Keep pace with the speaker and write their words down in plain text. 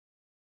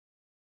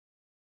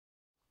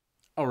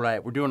All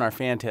right, we're doing our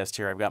fan test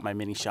here. I've got my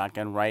mini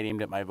shotgun right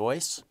aimed at my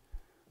voice,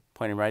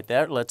 pointing right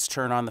there. Let's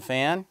turn on the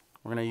fan.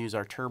 We're going to use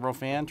our turbo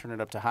fan, turn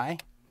it up to high.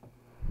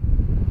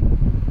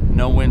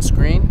 No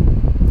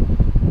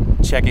windscreen.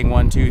 Checking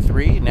 1, 2,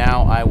 3.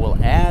 Now I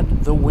will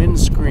add the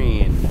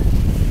windscreen.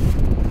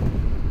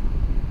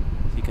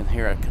 You can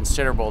hear a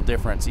considerable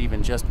difference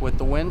even just with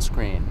the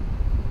windscreen.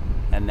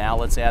 And now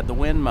let's add the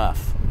wind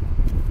muff.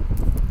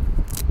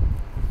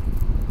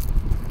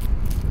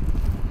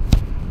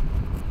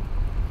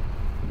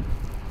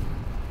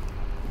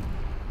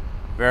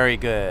 Very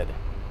good.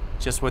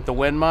 Just with the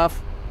wind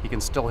muff, you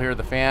can still hear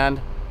the fan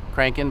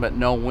cranking, but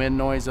no wind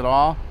noise at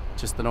all.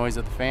 Just the noise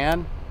of the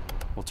fan.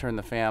 We'll turn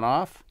the fan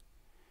off.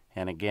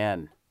 And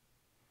again,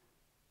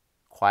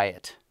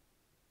 quiet.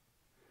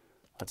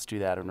 Let's do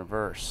that in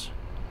reverse.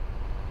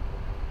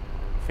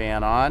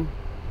 Fan on.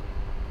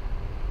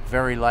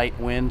 Very light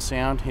wind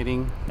sound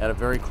hitting at a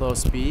very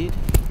close speed.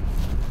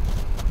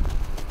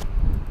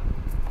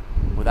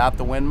 Without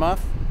the wind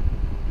muff.